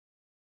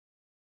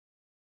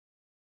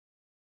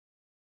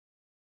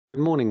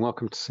Good morning,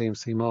 welcome to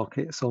CMC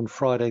Markets on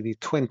Friday the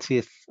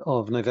 20th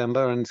of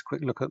November, and it's a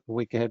quick look at the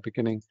week ahead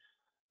beginning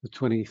the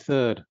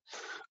 23rd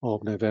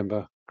of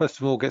November.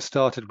 First of all, get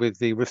started with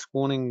the risk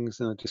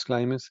warnings and the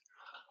disclaimers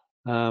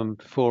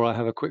before I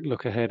have a quick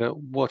look ahead at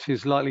what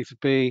is likely to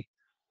be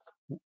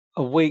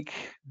a week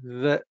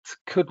that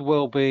could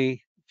well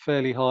be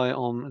fairly high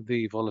on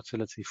the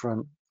volatility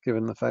front,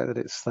 given the fact that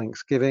it's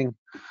Thanksgiving.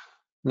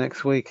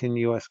 Next week in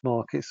US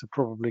markets are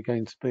probably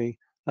going to be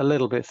a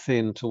little bit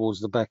thin towards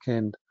the back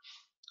end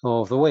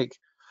of the week.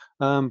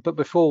 But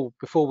before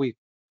we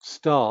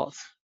start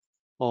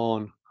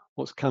on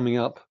what's coming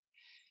up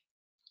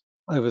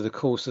over the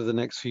course of the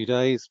next few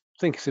days, I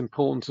think it's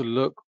important to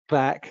look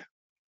back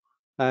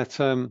at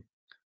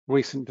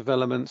recent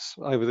developments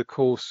over the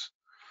course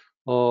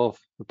of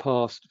the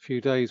past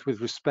few days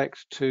with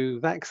respect to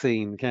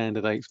vaccine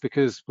candidates,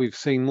 because we've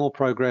seen more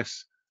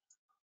progress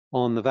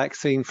on the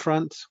vaccine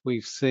front.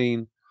 We've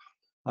seen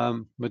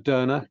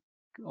Moderna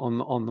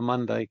on the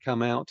Monday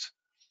come out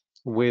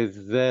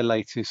with their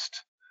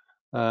latest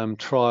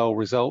trial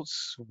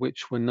results,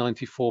 which were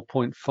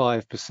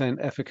 94.5%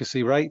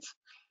 efficacy rate,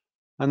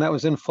 and that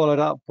was then followed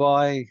up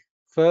by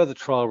further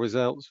trial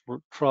results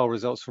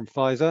from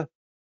Pfizer,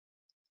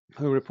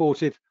 who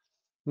reported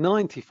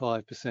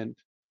 95%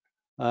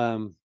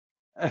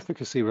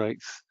 efficacy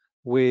rates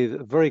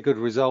with very good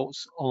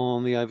results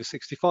on the over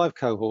 65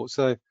 cohort.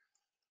 So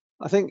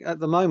I think at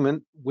the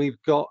moment we've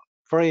got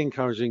very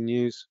encouraging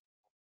news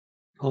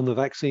on the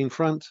vaccine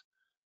front,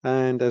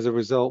 and as a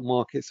result,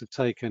 markets have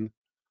taken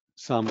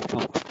some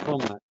comfort from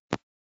that.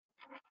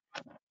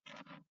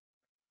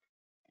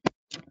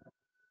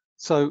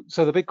 So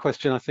the big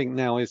question I think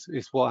now is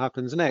what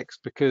happens next,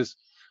 because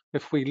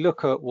if we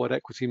look at what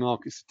equity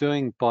markets are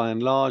doing, by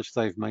and large,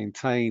 they've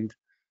maintained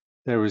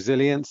their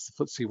resilience.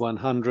 The FTSE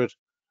 100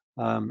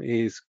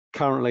 is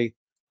currently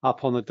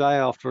up on the day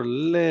after a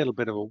little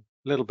bit of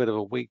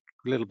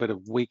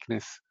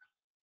weakness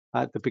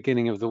at the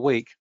beginning of the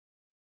week.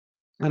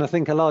 And I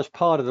think a large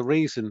part of the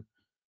reason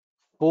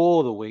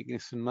for the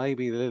weakness, and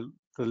maybe the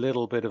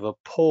little bit of a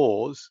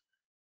pause,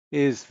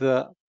 is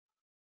that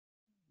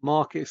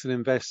markets and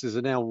investors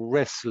are now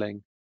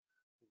wrestling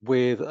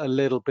with a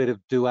little bit of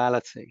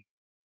duality,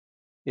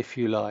 if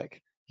you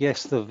like.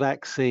 Yes, the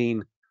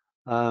vaccine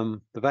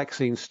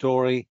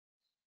story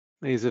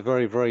is a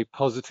very, very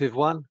positive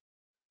one.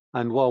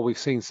 And while we've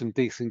seen some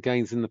decent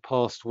gains in the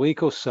past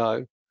week or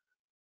so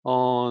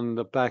on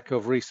the back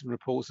of recent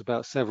reports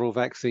about several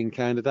vaccine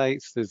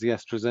candidates, there's the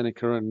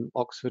AstraZeneca and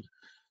Oxford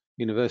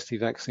University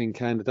vaccine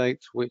candidate,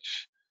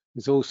 which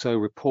is also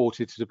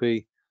reported to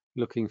be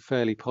looking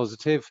fairly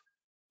positive.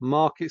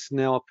 Markets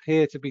now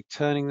appear to be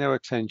turning their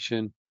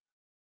attention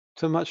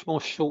to much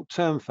more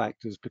short-term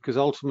factors, because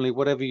ultimately,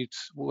 whatever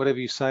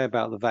you say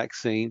about the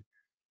vaccine,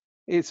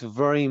 it's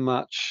very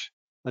much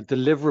a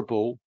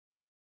deliverable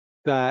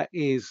that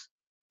is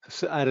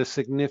at a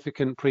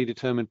significant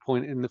predetermined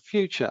point in the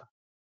future.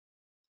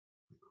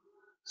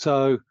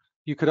 So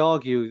you could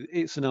argue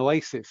it's an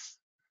oasis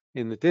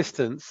in the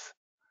distance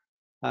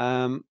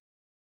in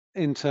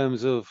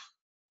terms of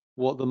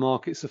what the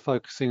markets are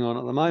focusing on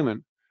at the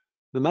moment.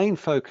 The main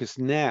focus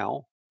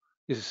now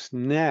is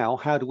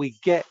how do we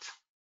get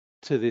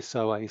to this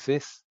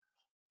oasis?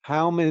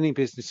 How many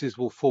businesses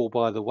will fall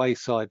by the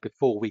wayside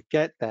before we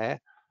get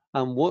there?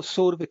 And what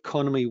sort of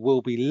economy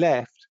will be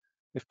left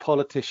if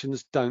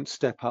politicians don't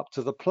step up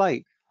to the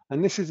plate?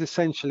 And this is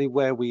essentially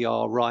where we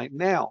are right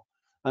now.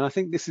 And I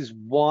think this is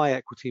why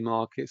equity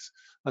markets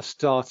are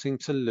starting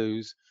to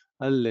lose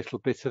a little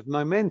bit of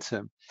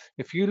momentum.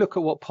 If you look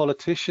at what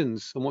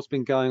politicians and what's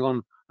been going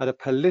on at a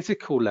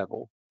political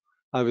level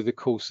over the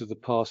course of the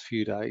past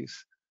few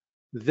days,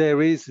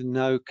 there is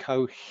no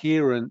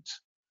coherent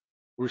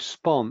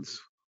response,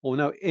 or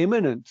no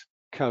imminent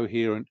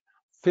coherent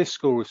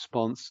fiscal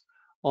response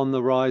on the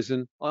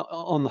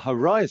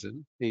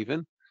horizon,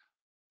 even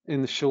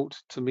in the short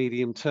to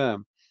medium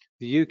term.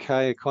 The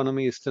UK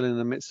economy is still in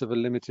the midst of a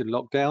limited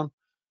lockdown,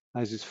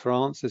 as is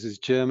France, as is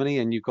Germany,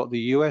 and you've got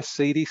the US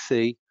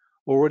CDC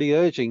already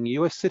urging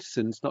US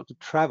citizens not to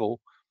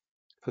travel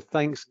for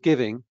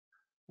Thanksgiving,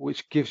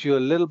 which gives you a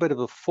little bit of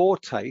a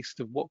foretaste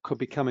of what could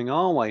be coming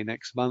our way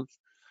next month,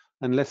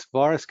 unless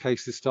virus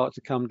cases start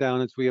to come down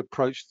as we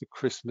approach the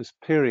Christmas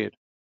period.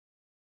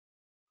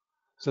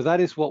 So that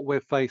is what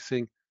we're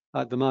facing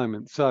at the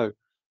moment. So,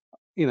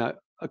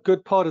 a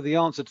good part of the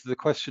answer to the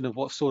question of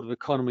what sort of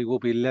economy will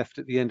be left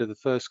at the end of the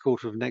first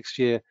quarter of next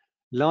year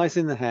lies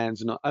in the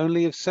hands not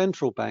only of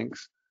central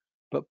banks,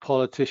 but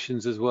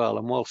politicians as well.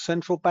 And while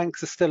central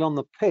banks are still on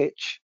the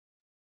pitch,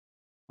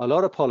 a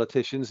lot of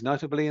politicians,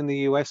 notably in the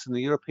US and the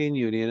European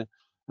Union,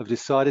 have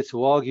decided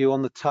to argue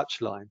on the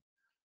touchline,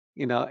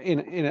 in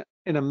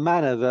a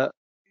manner that,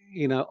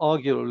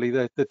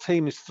 arguably the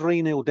team is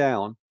 3-0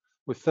 down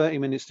with 30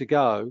 minutes to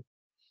go,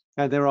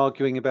 and they're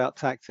arguing about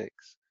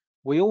tactics.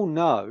 We all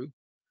know,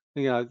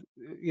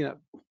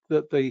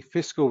 that the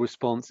fiscal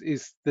response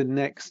is the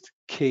next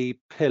key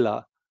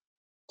pillar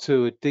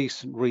to a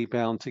decent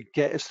rebound to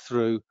get us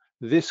through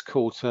this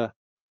quarter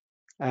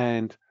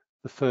and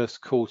the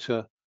first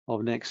quarter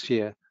of next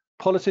year.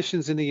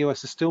 Politicians in the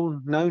US are still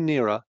no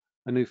nearer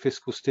a new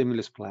fiscal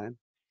stimulus plan.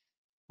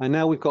 And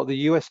now we've got the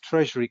US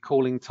Treasury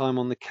calling time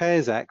on the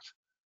CARES Act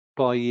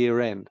by year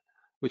end,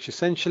 which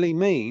essentially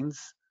means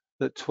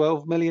that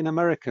 12 million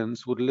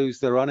Americans would lose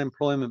their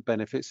unemployment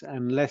benefits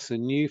unless a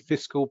new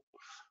fiscal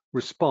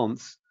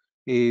response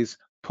is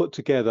put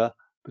together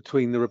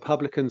between the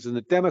Republicans and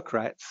the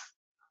Democrats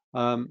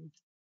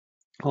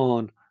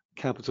on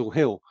Capitol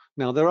Hill.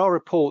 Now, there are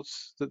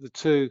reports that the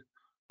two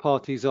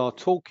parties are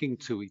talking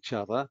to each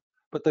other,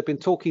 but they've been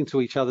talking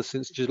to each other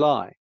since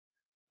July,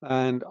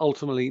 and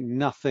ultimately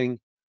nothing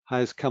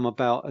has come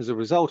about as a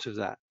result of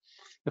that.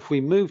 If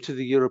we move to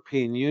the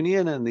European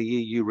Union and the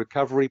EU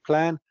recovery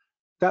plan,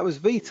 that was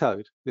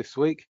vetoed this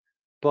week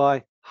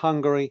by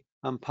Hungary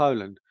and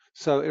Poland.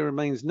 So it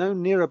remains no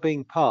nearer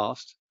being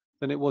passed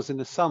than it was in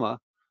the summer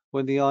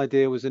when the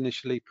idea was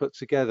initially put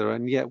together.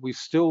 And yet we've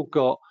still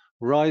got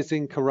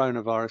rising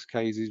coronavirus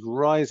cases,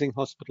 rising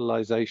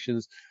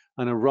hospitalizations,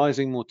 and a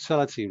rising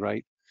mortality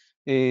rate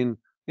in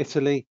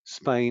Italy,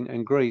 Spain,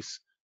 and Greece,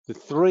 the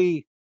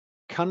three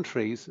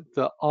countries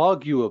that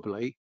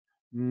arguably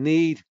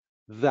need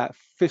that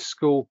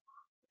fiscal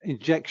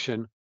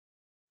injection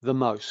the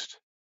most.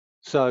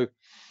 So at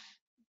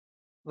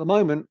the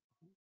moment,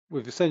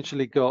 we've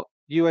essentially got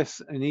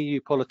US and EU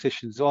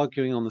politicians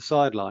arguing on the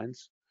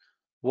sidelines,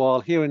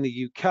 while here in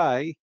the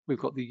UK, we've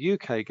got the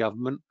UK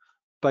government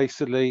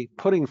basically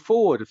putting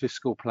forward a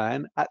fiscal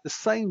plan at the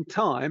same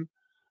time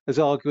as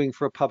arguing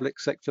for a public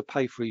sector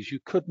pay freeze. You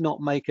could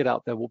not make it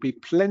up. There will be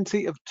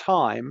plenty of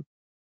time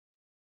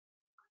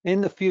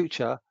in the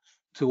future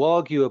to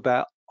argue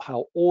about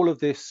how all of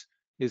this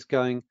is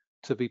going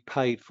to be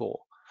paid for.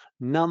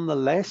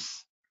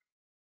 Nonetheless,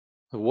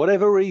 for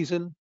whatever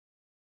reason,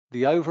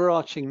 the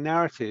overarching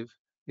narrative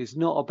is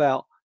not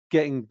about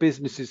getting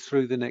businesses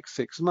through the next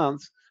 6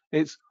 months.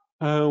 It's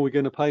how are we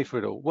going to pay for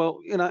it all? Well,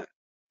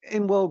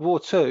 in World War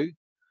II,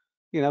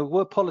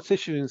 were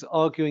politicians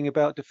arguing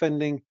about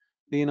defending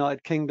the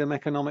United Kingdom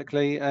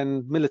economically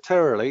and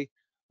militarily,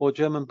 or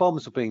German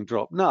bombs were being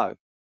dropped? No,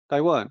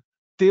 they weren't.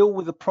 Deal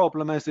with the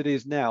problem as it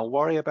is now.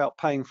 Worry about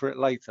paying for it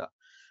later.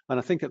 And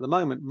I think at the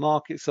moment,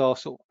 markets are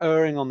sort of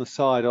erring on the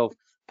side of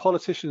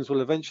politicians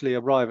will eventually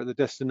arrive at the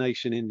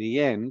destination in the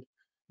end.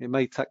 It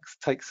may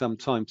take some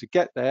time to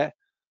get there,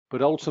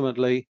 but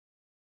ultimately,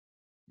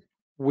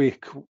 we're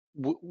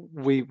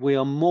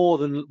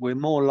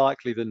more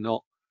likely than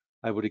not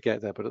able to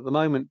get there. But at the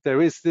moment,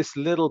 there is this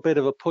little bit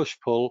of a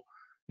push-pull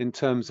in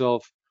terms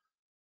of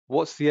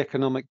what's the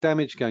economic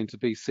damage going to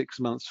be 6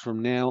 months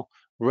from now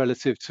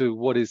relative to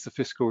what is the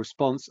fiscal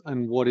response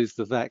and what is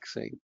the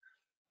vaccine.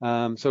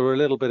 So we're in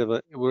a little bit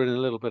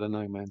of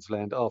no man's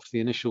land after the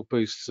initial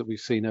boosts that we've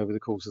seen over the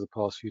course of the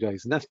past few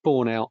days, and that's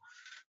borne out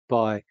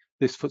by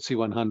this FTSE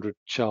 100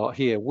 chart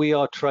here. We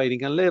are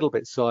trading a little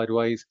bit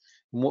sideways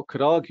in what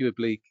could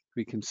arguably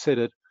be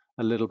considered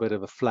a little bit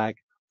of a flag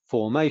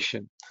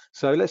formation.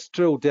 So let's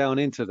drill down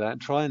into that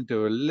and try and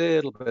do a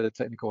little bit of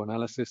technical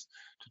analysis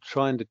to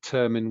try and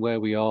determine where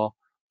we are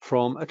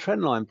from a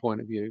trend line point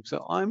of view.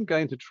 So I'm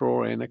going to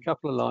draw in a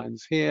couple of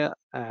lines here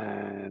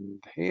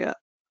and here,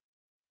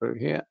 through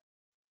here,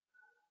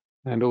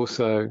 and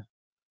also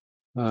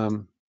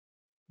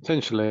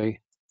potentially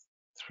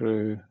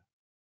through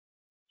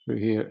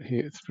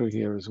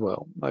here as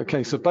well.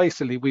 Okay, so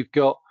basically we've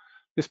got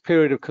this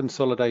period of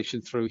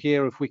consolidation through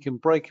here. If we can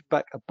break it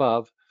back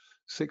above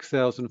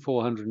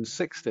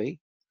 6,460,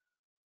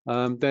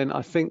 then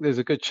I think there's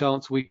a good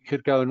chance we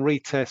could go and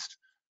retest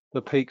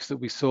the peaks that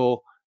we saw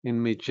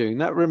in mid-June.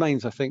 That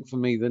remains, I think, for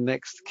me, the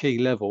next key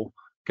level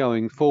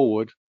going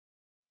forward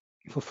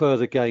for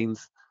further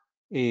gains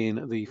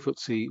in the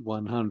FTSE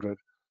 100.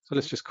 So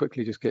let's just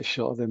quickly get a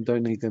shot of them.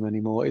 Don't need them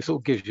anymore. It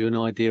sort of gives you an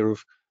idea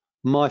of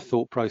my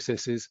thought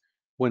processes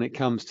when it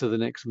comes to the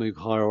next move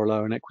higher or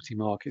lower in equity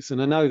markets.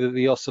 And I know that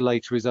the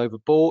oscillator is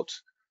overbought,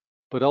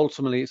 but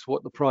ultimately it's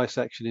what the price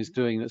action is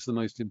doing that's the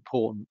most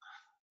important.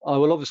 I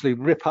will obviously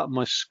rip up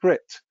my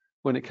script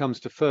when it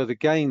comes to further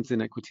gains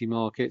in equity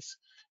markets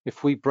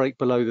if we break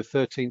below the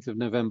 13th of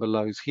November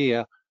lows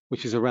here,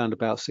 which is around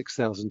about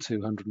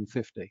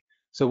 6,250.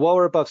 So while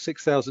we're above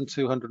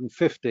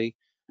 6,250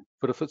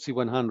 for the FTSE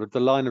 100, the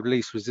line of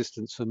least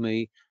resistance for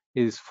me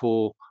is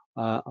for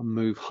a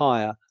move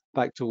higher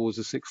back towards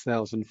the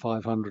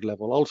 6,500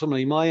 level.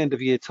 Ultimately, my end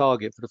of year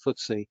target for the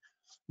FTSE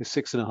is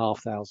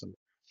 6,500.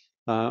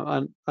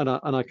 And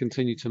I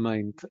continue to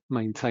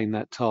maintain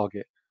that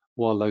target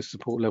while those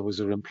support levels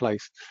are in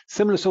place.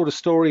 Similar sort of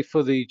story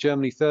for the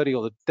Germany 30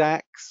 or the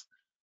DAX.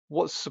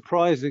 What's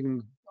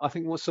surprising, I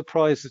think what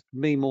surprises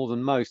me more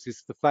than most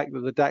is the fact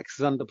that the DAX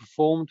has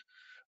underperformed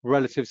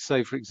relative to,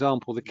 say, for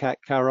example, the CAC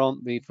 40,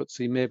 the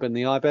FTSE MIB and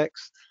the IBEX.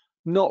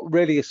 Not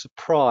really a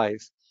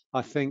surprise.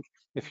 I think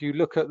if you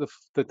look at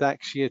the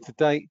DAX year to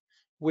date,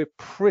 we're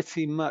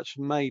pretty much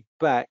made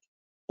back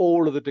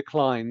all of the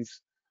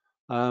declines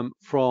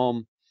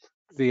from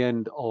the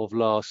end of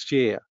last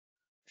year.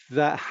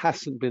 That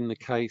hasn't been the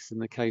case in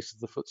the case of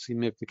the FTSE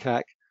MIB, the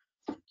CAC,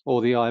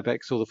 or the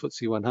IBEX, or the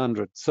FTSE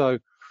 100. So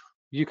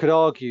you could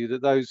argue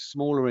that those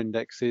smaller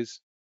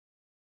indexes,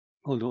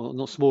 or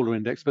not smaller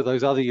index, but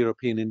those other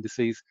European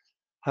indices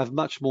have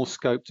much more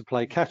scope to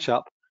play catch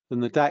up than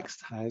the DAX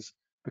has,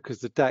 because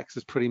the DAX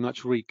has pretty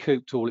much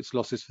recouped all its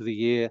losses for the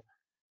year.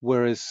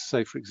 Whereas,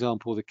 say, for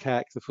example, the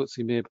CAC, the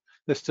FTSE MIB,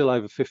 they're still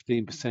over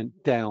 15%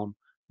 down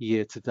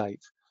year to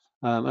date.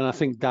 And I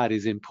think that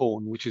is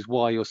important, which is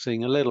why you're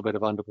seeing a little bit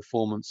of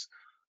underperformance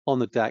on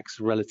the DAX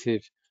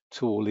relative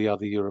to all the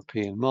other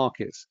European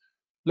markets.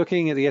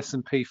 Looking at the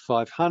S&P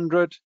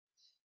 500,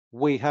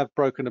 we have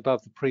broken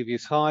above the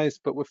previous highs,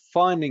 but we're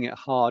finding it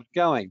hard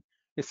going.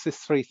 It's this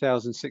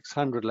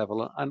 3,600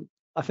 level. And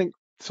I think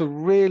to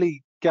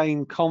really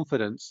gain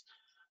confidence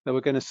that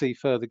we're going to see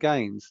further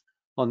gains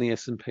on the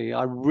S&P,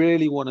 I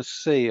really want to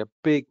see a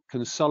big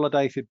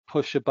consolidated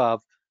push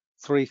above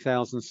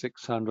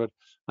 3,600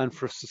 and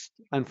for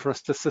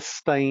us to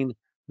sustain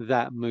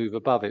that move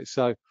above it.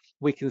 So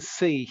we can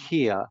see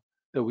here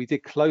that we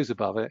did close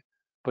above it,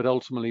 but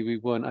ultimately we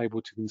weren't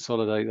able to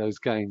consolidate those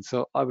gains.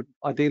 So I would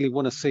ideally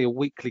want to see a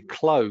weekly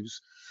close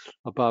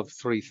above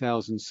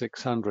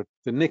 3,600.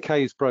 The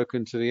Nikkei is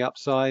broken to the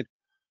upside,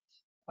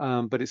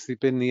 but it's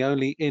been the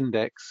only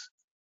index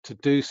to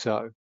do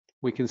so.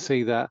 We can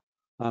see that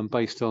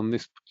based on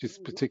this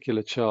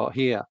particular chart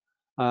here.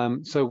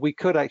 So we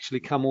could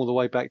actually come all the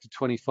way back to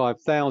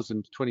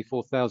 25,000,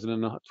 24,000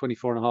 and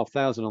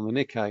 24,500 on the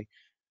Nikkei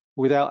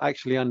without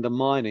actually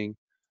undermining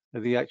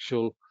the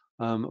actual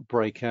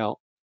breakout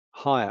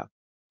higher.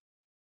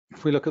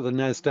 If we look at the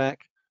NASDAQ,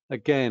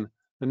 again,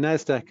 the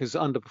NASDAQ has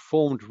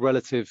underperformed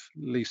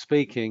relatively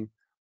speaking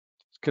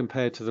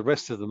compared to the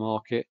rest of the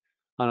market.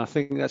 And I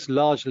think that's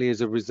largely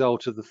as a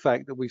result of the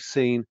fact that we've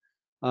seen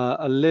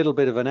a little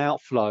bit of an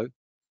outflow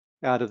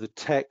out of the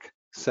tech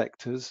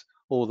sectors,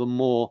 or the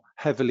more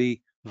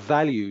heavily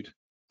valued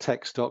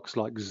tech stocks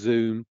like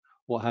Zoom,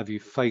 what have you,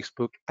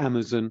 Facebook,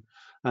 Amazon,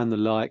 and the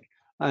like.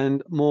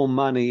 And more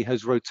money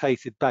has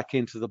rotated back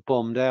into the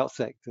bombed out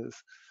sectors.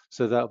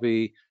 So that'll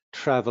be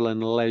travel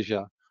and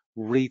leisure,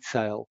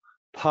 retail,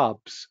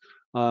 pubs,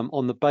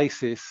 on the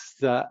basis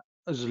that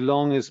as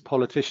long as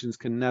politicians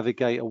can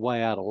navigate a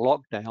way out of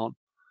lockdown,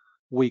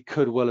 we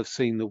could well have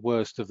seen the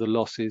worst of the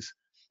losses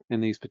in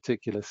these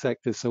particular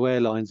sectors. So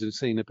airlines have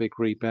seen a big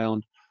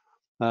rebound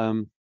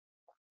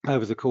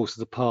over the course of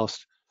the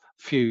past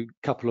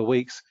couple of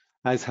weeks,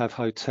 as have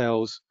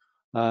hotels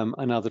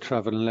and other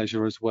travel and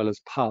leisure, as well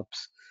as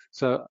pubs.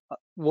 So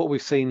what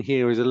we've seen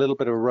here is a little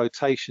bit of a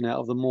rotation out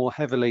of the more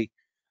heavily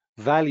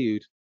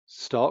valued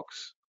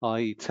stocks,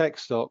 i.e. tech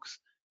stocks,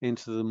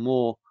 into the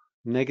more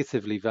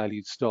negatively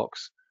valued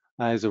stocks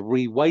as a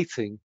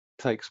reweighting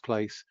takes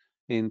place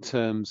in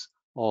terms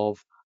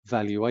of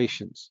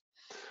valuations.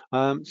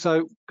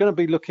 So going to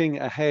be looking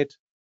ahead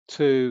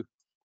to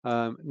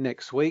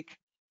next week.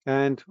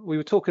 And we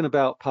were talking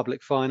about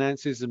public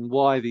finances and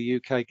why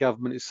the UK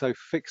government is so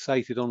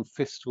fixated on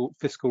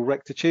fiscal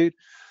rectitude.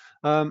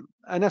 And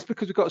that's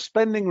because we've got a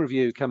spending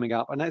review coming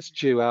up, and that's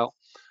due out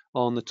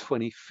on the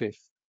 25th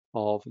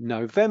of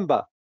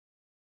November.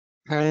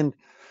 And,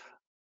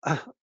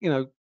 you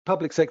know,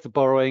 public sector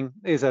borrowing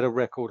is at a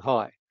record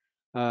high,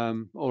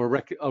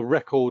 or a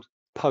record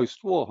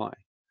post-war high.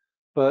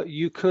 But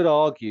you could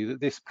argue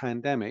that this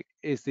pandemic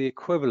is the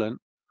equivalent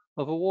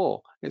of a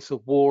war. It's a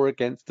war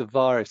against the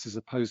virus as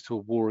opposed to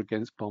a war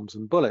against bombs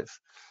and bullets.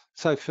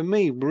 So for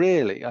me,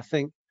 really, I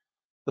think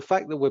the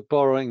fact that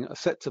we're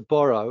set to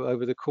borrow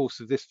over the course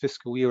of this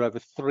fiscal year over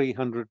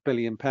 £300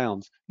 billion,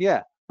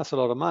 yeah, that's a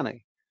lot of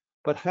money.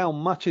 But how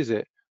much is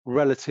it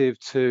relative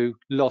to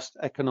lost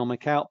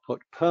economic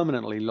output,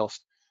 permanently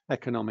lost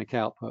economic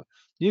output?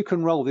 You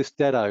can roll this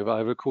debt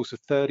over the course of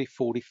 30,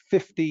 40,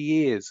 50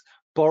 years.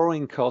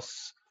 Borrowing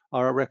costs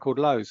are at record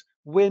lows.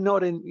 We're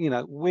not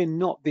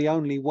the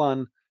only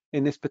one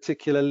in this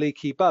particular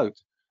leaky boat.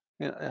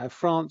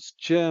 France,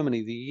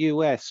 Germany, the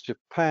US,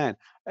 Japan,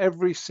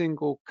 every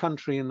single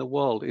country in the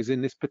world is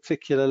in this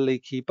particular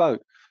leaky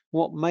boat.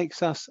 What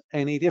makes us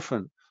any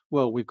different?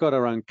 Well, we've got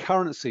our own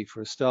currency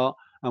for a start,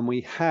 and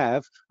we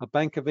have a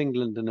Bank of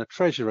England and a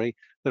Treasury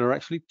that are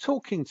actually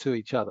talking to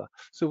each other.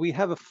 So we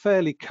have a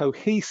fairly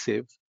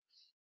cohesive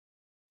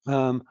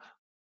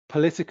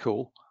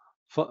political,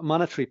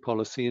 monetary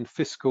policy and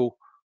fiscal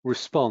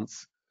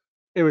response,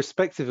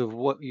 irrespective of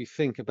what you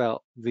think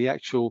about the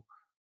actual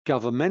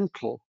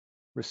governmental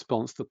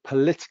response, the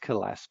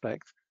political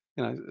aspect.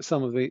 You know,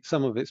 some of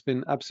it's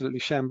been absolutely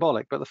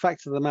shambolic, but the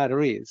fact of the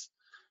matter is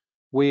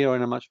we are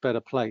in a much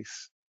better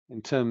place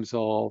in terms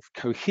of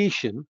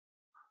cohesion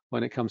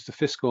when it comes to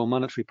fiscal and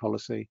monetary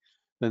policy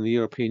than the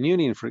European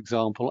Union, for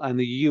example, and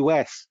the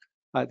US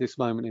at this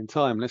moment in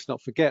time. Let's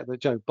not forget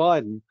that Joe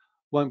Biden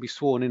won't be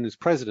sworn in as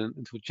president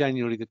until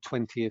January the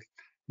 20th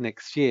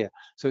next year.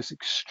 So it's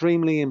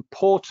extremely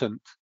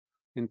important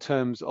in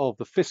terms of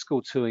the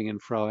fiscal toing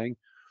and froing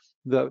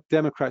that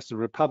Democrats and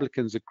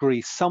Republicans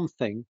agree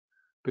something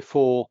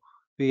before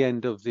the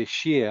end of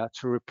this year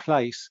to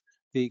replace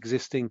the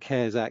existing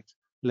CARES Act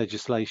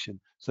legislation.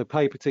 So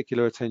pay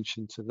particular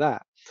attention to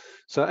that.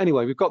 So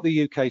anyway, we've got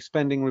the UK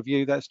spending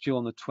review that's due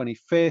on the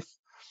 25th.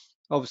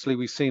 Obviously,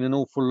 we've seen an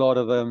awful lot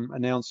of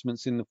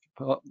announcements in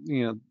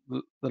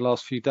the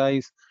last few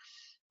days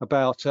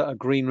about a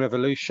green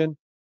revolution.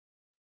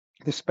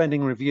 This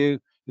spending review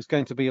is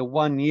going to be a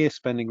one-year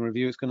spending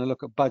review. It's going to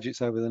look at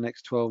budgets over the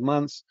next 12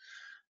 months.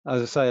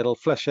 As I say, it'll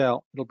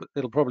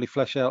probably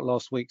flesh out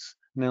last week's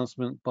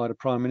announcement by the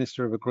Prime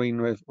Minister of a green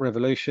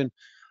revolution,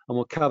 and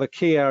will cover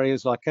key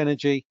areas like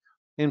energy,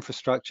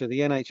 infrastructure,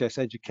 the NHS,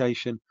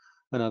 education,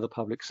 and other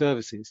public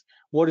services.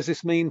 What does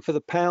this mean for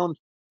the pound?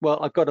 Well,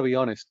 I've got to be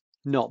honest,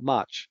 not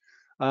much.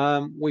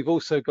 We've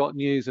also got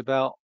news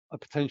about a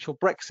potential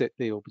Brexit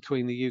deal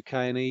between the UK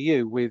and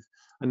EU, with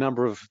a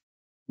number of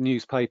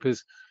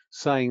newspapers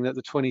saying that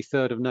the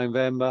 23rd of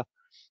November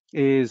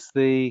is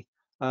the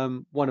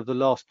one of the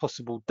last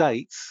possible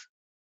dates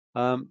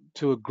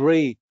to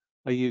agree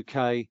a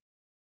UK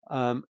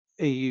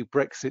EU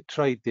Brexit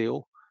trade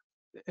deal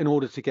in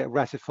order to get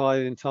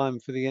ratified in time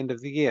for the end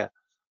of the year.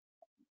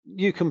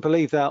 You can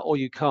believe that, or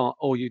you can't,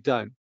 or you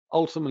don't.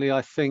 Ultimately,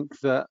 I think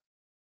that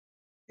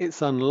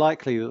it's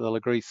unlikely that they'll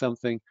agree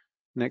something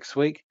next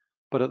week.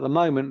 But at the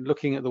moment,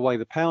 looking at the way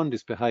the pound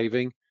is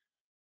behaving,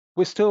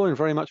 we're still in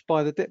very much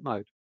buy the dip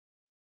mode.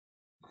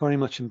 Very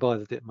much in buy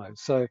the dip mode.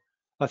 So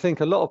I think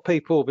a lot of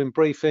people have been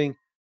briefing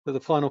that the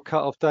final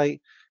cut-off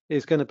date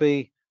is going to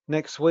be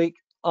next week.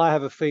 I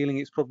have a feeling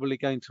it's probably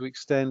going to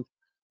extend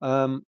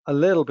a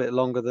little bit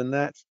longer than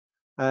that.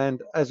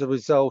 And as a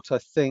result, I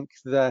think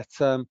that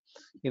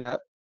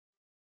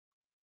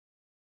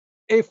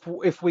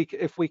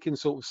if we can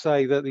sort of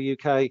say that the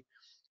UK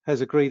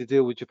has agreed a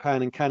deal with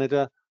Japan and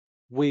Canada,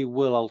 we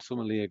will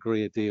ultimately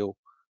agree a deal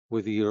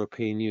with the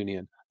European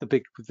Union. The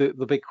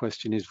big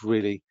question is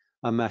really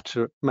a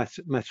matter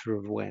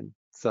of when.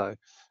 So,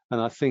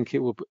 and I think it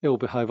will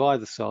behave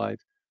either side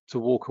to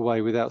walk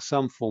away without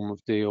some form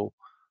of deal,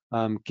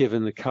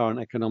 given the current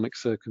economic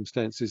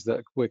circumstances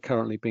that we're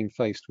currently being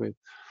faced with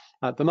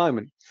at the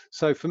moment.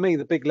 So for me,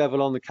 the big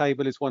level on the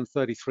cable is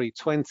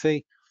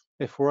 133.20.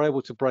 If we're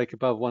able to break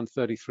above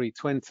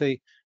 133.20,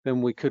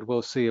 then we could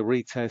well see a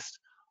retest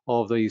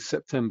of these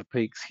September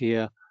peaks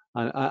here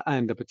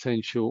and a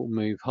potential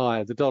move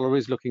higher. The dollar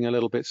is looking a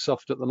little bit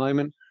soft at the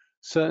moment.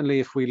 Certainly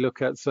if we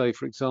look at, say,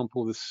 for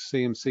example, the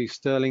CMC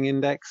sterling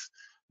index,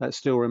 that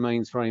still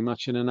remains very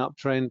much in an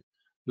uptrend,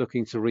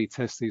 looking to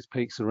retest these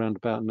peaks around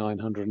about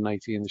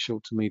 980 in the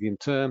short to medium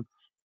term.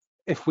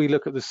 If we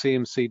look at the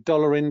CMC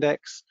dollar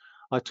index,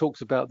 I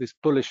talked about this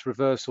bullish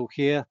reversal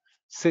here.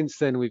 Since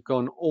then, we've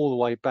gone all the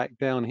way back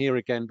down here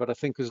again, but I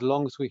think as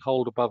long as we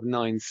hold above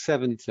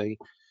 970,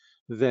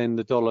 then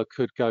the dollar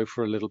could go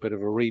for a little bit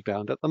of a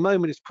rebound. At the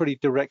moment, it's pretty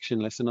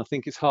directionless, and I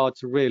think it's hard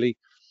to really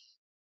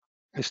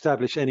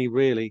establish any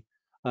really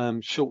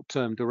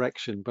short-term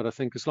direction. But I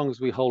think as long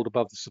as we hold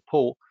above the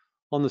support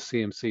on the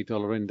CMC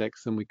dollar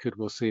index, then we could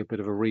well see a bit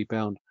of a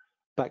rebound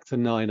back to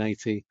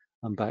 980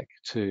 and back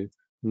to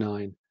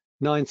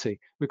 990.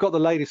 We've got the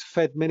latest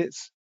Fed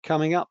minutes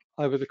coming up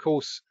over the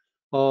course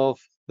of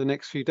the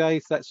next few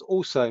days. That's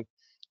also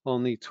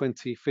on the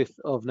 25th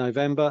of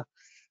November.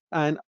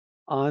 And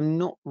I'm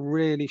not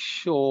really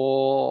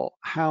sure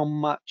how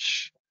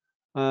much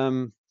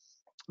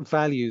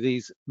value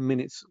these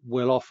minutes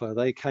will offer.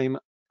 They came,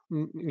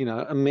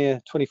 a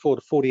mere 24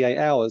 to 48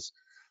 hours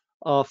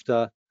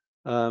after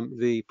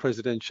the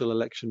presidential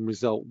election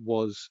result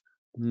was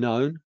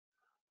known.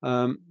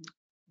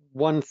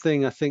 One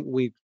thing I think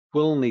we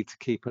will need to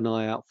keep an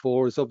eye out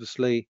for is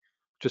obviously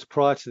just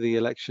prior to the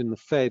election, the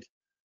Fed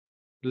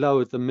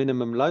lowered the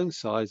minimum loan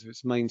size of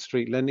its Main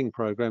Street lending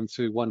program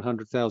to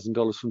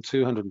 $100,000 from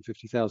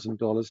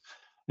 $250,000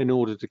 in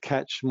order to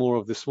catch more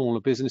of the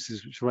smaller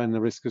businesses which ran the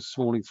risk of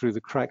falling through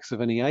the cracks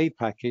of any aid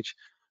package.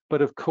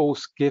 But of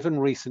course, given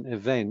recent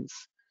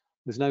events,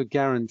 there's no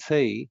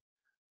guarantee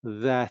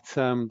that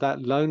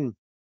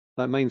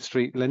that Main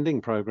Street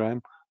lending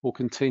program will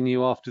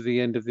continue after the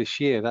end of this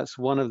year. That's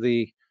one of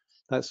the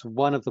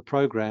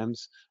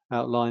programs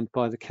outlined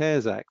by the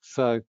CARES Act.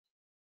 So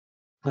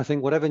I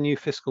think whatever new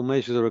fiscal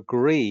measures are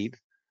agreed,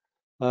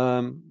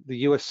 the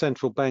US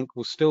central bank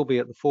will still be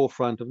at the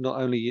forefront of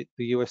not only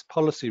the US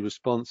policy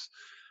response,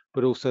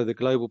 but also the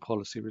global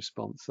policy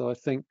response. So I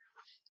think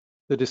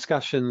the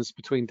discussions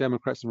between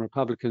Democrats and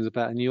Republicans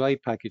about a new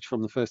aid package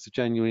from the 1st of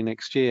January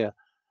next year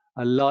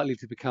are likely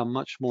to become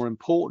much more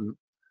important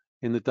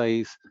in the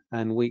days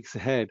and weeks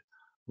ahead,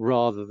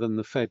 rather than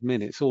the Fed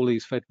minutes. All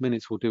these Fed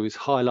minutes will do is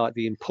highlight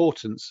the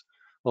importance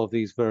of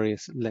these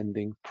various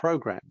lending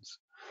programs.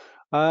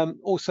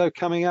 Also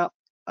coming up,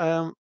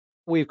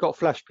 we've got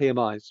flash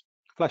PMIs.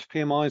 Flash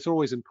PMIs are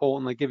always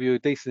important. They give you a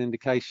decent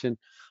indication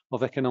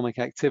of economic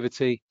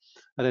activity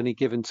at any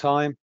given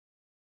time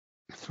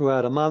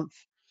throughout a month.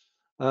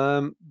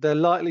 They're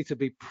likely to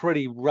be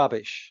pretty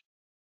rubbish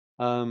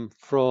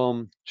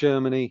from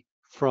Germany,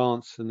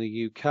 France, and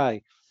the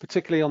UK,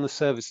 particularly on the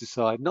services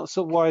side. Not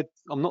so worried.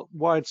 I'm not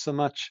worried so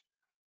much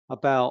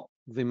about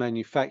the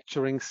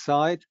manufacturing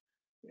side.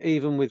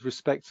 Even with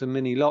respect to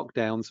mini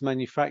lockdowns,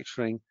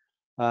 manufacturing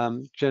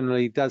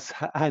generally does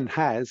and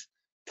has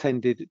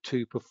tended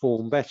to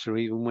perform better,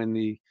 even when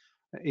the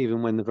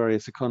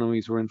various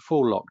economies were in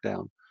full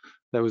lockdown.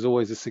 there was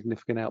always a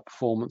significant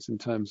outperformance in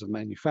terms of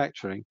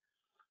manufacturing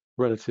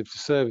relative to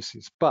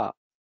services. But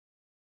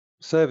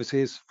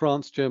services,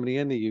 France, Germany,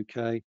 and the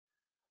UK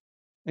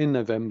in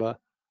November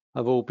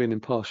have all been in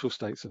partial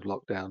states of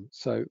lockdown.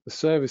 So the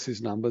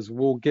services numbers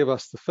will give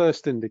us the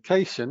first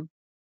indication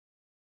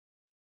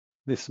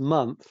this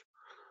month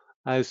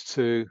as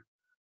to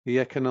the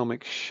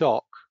economic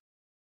shock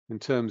in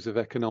terms of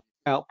economic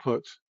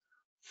output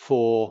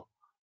for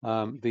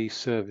the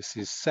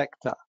services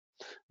sector.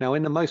 Now,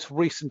 in the most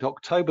recent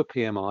October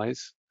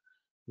PMIs,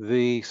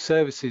 the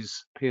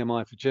services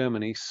PMI for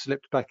Germany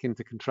slipped back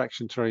into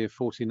contraction territory of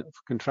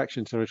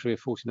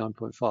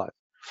 49.5.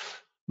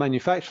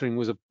 Manufacturing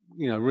was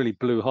really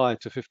blew high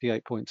to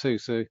 58.2.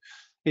 So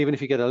even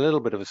if you get a little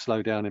bit of a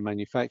slowdown in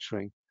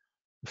manufacturing,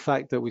 the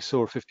fact that we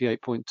saw a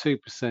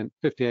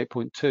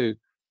 58.2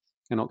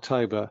 in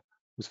October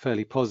was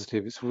fairly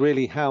positive. It's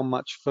really how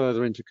much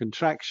further into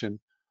contraction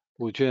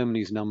will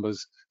Germany's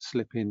numbers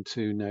slip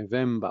into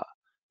November.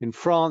 In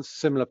France,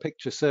 similar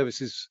picture.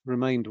 Services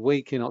remained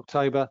weak in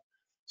October,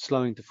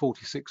 slowing to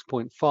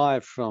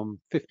 46.5 from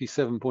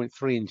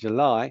 57.3 in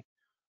July.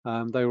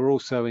 They were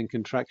also in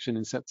contraction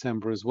in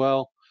September as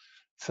well.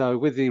 So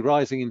with the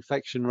rising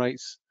infection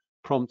rates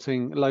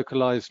prompting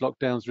localized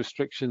lockdowns,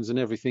 restrictions, and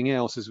everything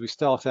else, as we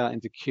start out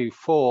into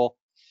Q4,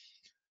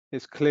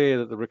 it's clear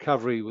that the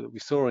recovery that we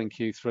saw in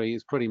Q3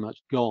 is pretty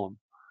much gone.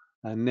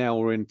 And now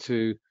we're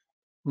into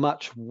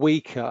much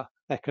weaker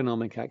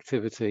economic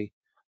activity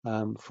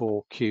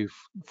for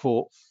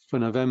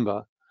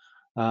November.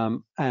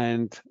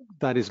 And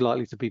that is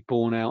likely to be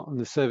borne out in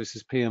the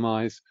services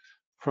PMIs,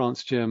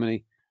 France,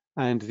 Germany,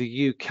 and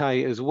the UK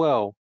as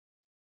well,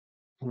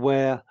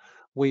 where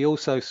we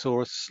also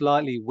saw a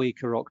slightly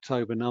weaker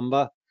October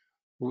number,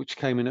 which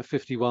came in at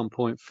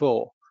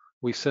 51.4.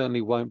 We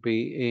certainly won't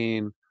be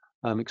in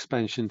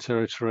expansion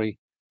territory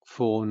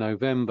for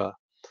November.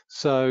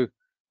 So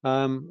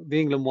the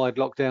England-wide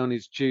lockdown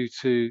is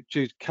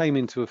came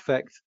into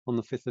effect on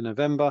the 5th of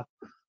November.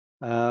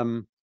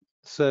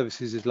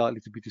 Services is likely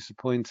to be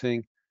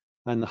disappointing,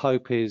 and the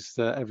hope is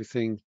that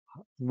everything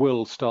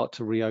will start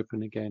to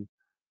reopen again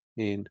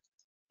in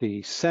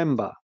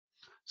December.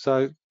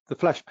 So the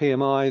flash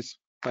PMIs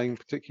paying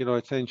particular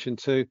attention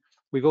to.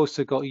 We've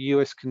also got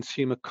US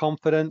consumer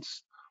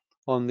confidence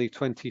on the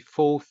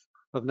 24th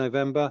of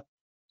November,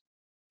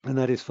 and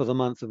that is for the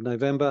month of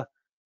November.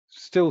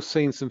 Still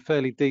seeing some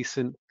fairly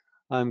decent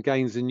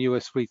gains in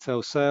US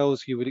retail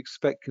sales. You would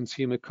expect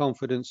consumer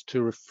confidence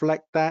to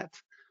reflect that.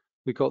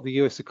 We've got the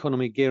US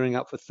economy gearing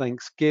up for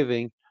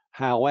Thanksgiving.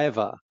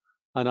 However,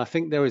 and I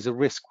think there is a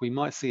risk we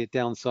might see a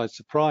downside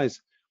surprise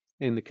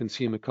in the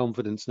consumer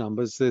confidence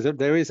numbers.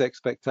 There is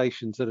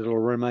expectations that it'll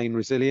remain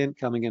resilient,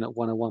 coming in at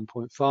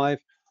 101.5.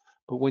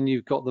 But when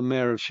you've got the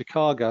mayor of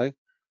Chicago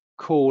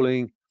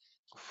calling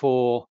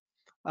for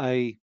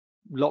a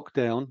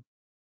lockdown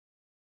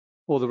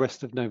for the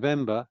rest of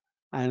November,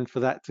 and for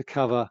that to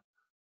cover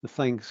the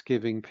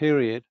Thanksgiving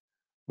period,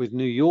 with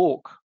New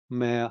York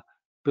Mayor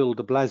Bill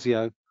de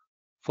Blasio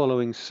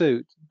following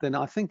suit, then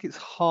I think it's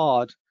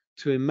hard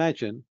to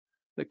imagine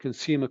that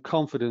consumer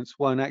confidence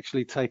won't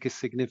actually take a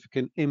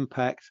significant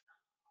impact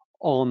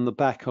on the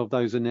back of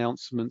those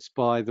announcements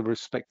by the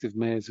respective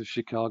mayors of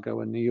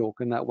Chicago and New York,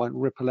 and that won't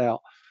ripple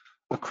out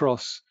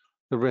across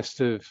the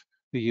rest of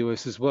the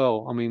US as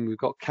well. I mean, we've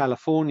got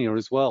California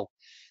as well,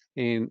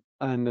 and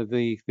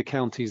the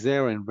counties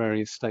there in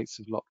various states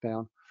of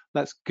lockdown.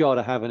 That's got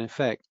to have an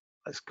effect.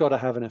 That's got to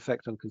have an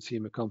effect on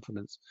consumer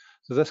confidence.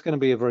 So that's going to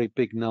be a very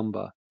big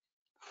number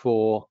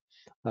for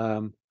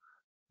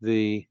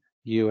the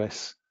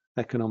US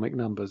economic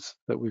numbers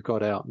that we've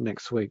got out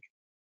next week.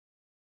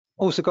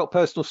 Also got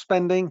personal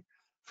spending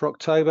for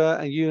October,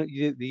 and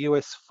the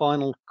US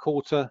final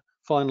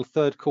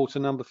third quarter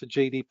number for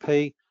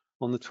GDP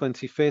on the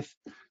 25th.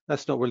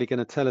 That's not really going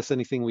to tell us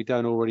anything we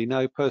don't already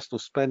know. Personal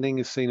spending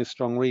has seen a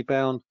strong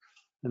rebound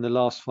in the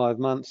last 5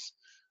 months.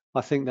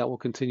 I think that will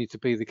continue to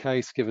be the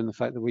case, given the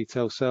fact that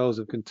retail sales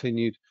have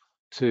continued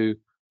to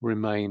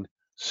remain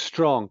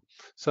strong.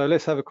 So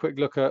let's have a quick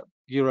look at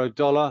euro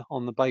dollar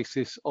on the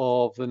basis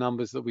of the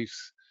numbers that we've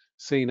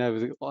seen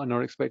and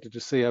are expected to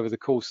see over the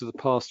course of the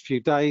past few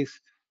days.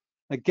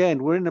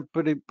 Again, we're in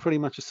a pretty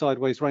much a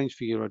sideways range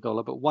for euro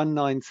dollar, but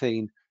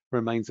 119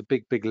 remains a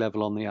big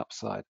level on the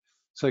upside.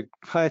 So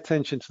pay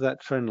attention to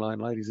that trend line,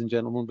 ladies and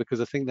gentlemen,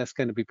 because I think that's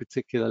going to be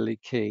particularly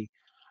key.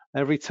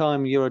 Every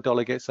time euro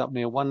dollar gets up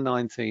near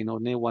 119 or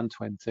near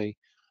 120,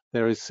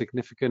 there is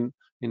significant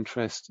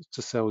interest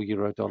to sell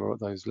euro dollar at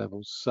those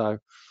levels. So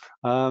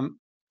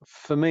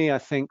for me, I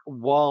think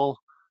while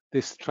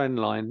this trend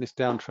line, this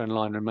downtrend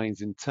line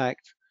remains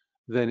intact,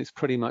 then it's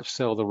pretty much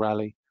sell the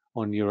rally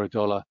on euro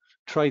dollar,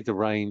 trade the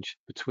range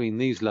between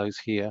these lows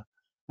here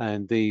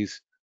and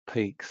these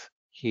peaks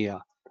here.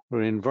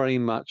 We're in very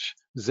much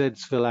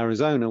Zedsville,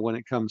 Arizona when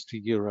it comes to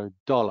euro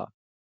dollar.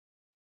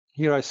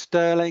 Euro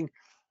sterling,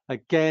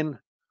 again,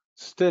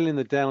 still in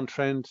the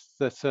downtrend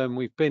that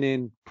we've been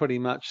in pretty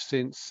much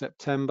since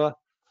September.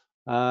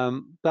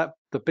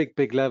 The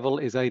big level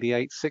is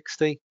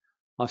 88.60.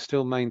 I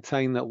still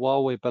maintain that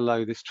while we're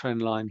below this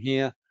trend line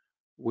here,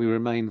 we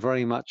remain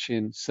very much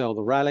in sell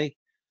the rally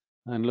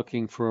and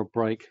looking for a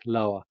break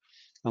lower.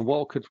 And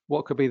what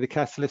could be the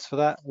catalyst for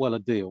that? Well, a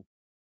deal.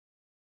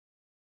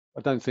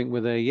 I don't think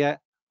we're there yet,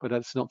 but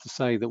that's not to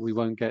say that we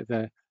won't get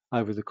there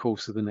over the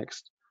course of the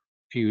next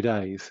few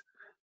days.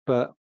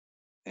 But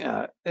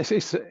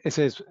it's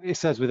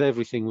as with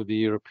everything with the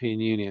European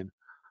Union.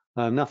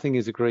 Nothing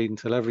is agreed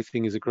until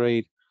everything is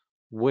agreed.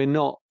 We're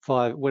not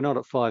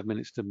at 5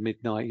 minutes to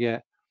midnight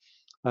yet.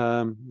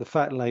 The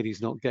fat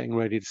lady's not getting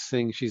ready to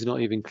sing. She's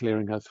not even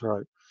clearing her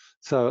throat.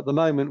 So at the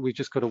moment, we've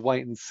just got to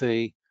wait and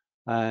see,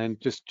 and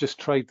just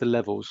trade the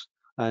levels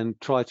and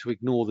try to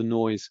ignore the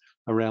noise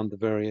around the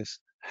various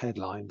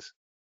headlines.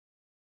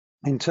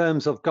 In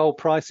terms of gold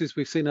prices,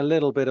 we've seen a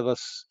little bit of a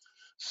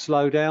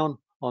slowdown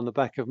on the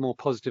back of more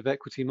positive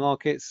equity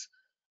markets.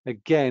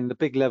 Again, the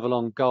big level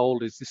on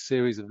gold is this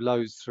series of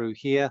lows through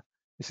here.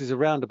 This is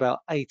around about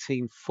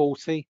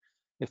 1840.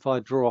 If I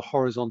draw a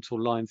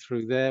horizontal line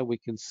through there, we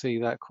can see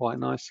that quite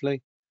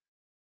nicely.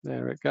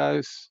 There it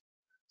goes.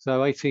 So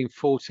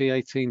 1840,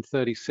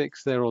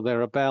 1836, there or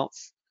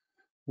thereabouts.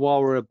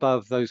 While we're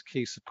above those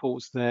key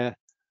supports there,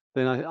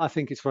 then I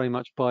think it's very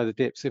much buy the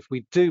dips. If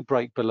we do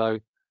break below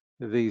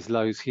these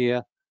lows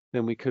here,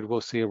 then we could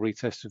well see a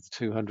retest of the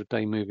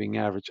 200-day moving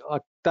average. I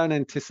don't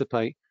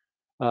anticipate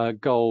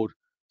gold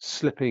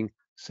slipping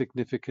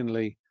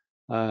significantly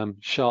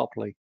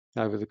sharply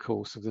over the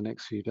course of the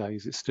next few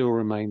days. It still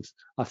remains,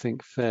 I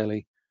think,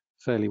 fairly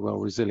well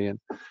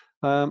resilient.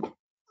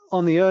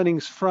 On the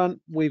earnings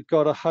front, we've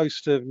got a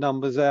host of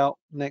numbers out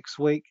next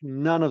week.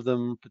 None of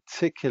them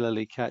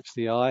particularly catch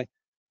the eye.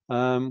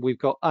 We've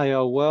got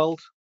AO World.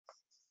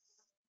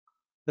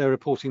 They're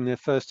reporting their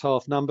first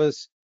half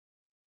numbers.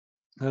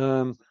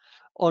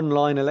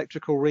 Online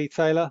electrical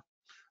retailer.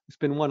 It's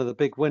been one of the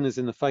big winners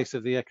in the face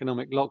of the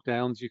economic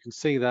lockdowns. You can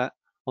see that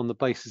on the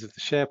basis of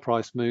the share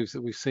price moves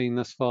that we've seen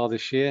thus far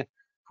this year.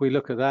 If we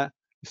look at that,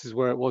 this is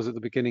where it was at the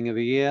beginning of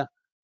the year,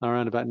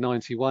 around about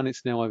 91.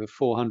 It's now over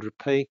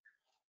 400p.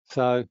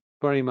 So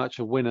very much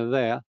a winner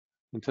there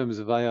in terms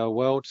of AO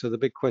World. So the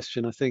big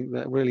question I think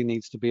that really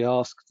needs to be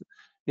asked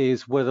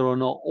is whether or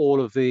not all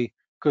of the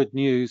good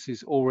news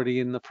is already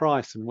in the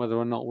price, and whether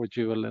or not we're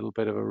due a little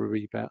bit of a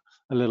rebound,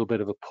 a little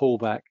bit of a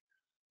pullback,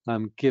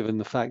 given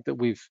the fact that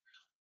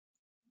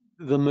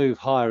the move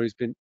higher has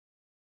been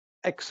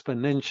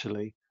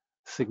exponentially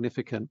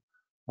significant.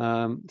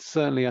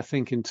 Certainly, I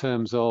think in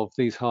terms of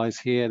these highs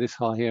here, this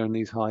high here, and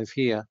these highs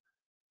here,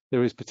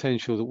 there is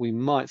potential that we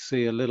might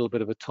see a little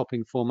bit of a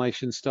topping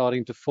formation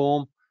starting to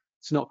form.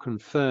 It's not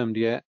confirmed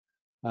yet,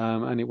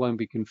 and it won't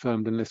be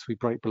confirmed unless we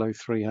break below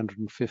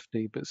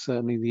 350, but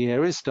certainly the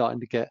air is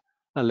starting to get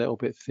a little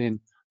bit thin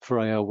for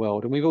AO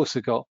World. And we've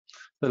also got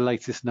the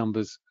latest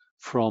numbers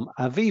from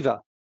Aviva.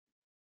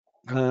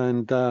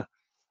 And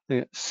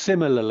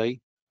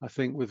similarly, I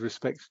think with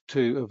respect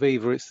to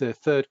Aviva, it's their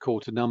third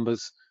quarter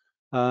numbers.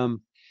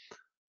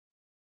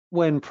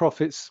 When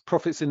profits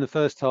in the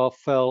first half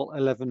fell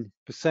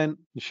 11%,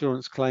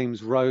 insurance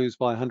claims rose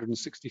by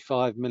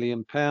 £165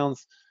 million,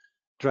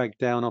 dragged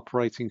down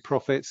operating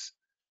profits.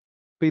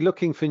 Be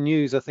looking for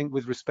news, I think,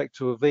 with respect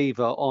to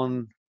Aviva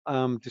on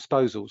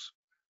disposals.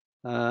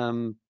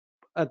 In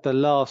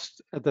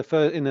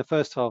the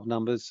first half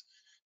numbers,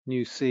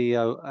 new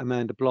CEO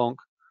Amanda Blanc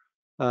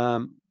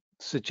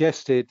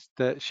suggested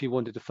that she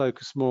wanted to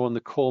focus more on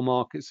the core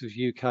markets of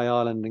UK,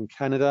 Ireland, and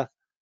Canada,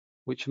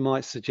 which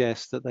might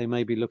suggest that they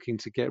may be looking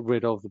to get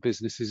rid of the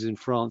businesses in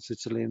France,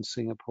 Italy, and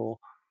Singapore.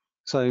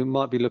 So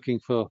might be looking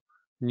for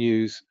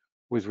news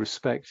with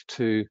respect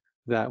to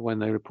that when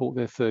they report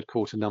their third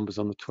quarter numbers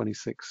on the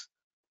 26th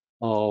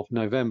of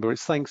November.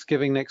 It's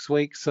Thanksgiving next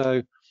week,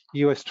 so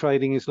US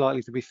trading is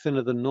likely to be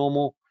thinner than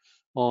normal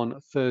on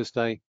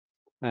Thursday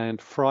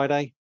and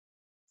Friday.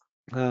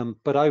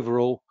 But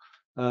overall,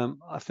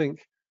 I think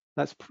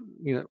that's,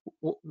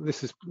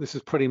 this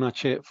is pretty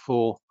much it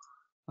for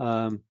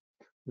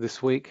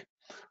this week.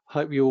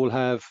 Hope you all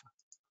have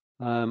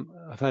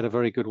had a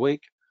very good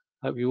week.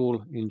 Hope you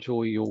all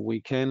enjoy your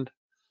weekend.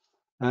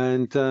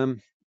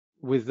 And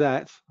with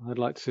that, I'd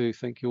like to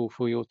thank you all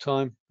for your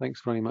time.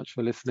 Thanks very much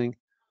for listening.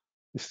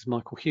 This is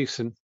Michael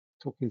Hewson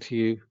talking to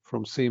you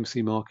from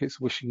CMC Markets,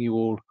 wishing you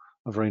all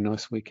a very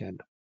nice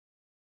weekend.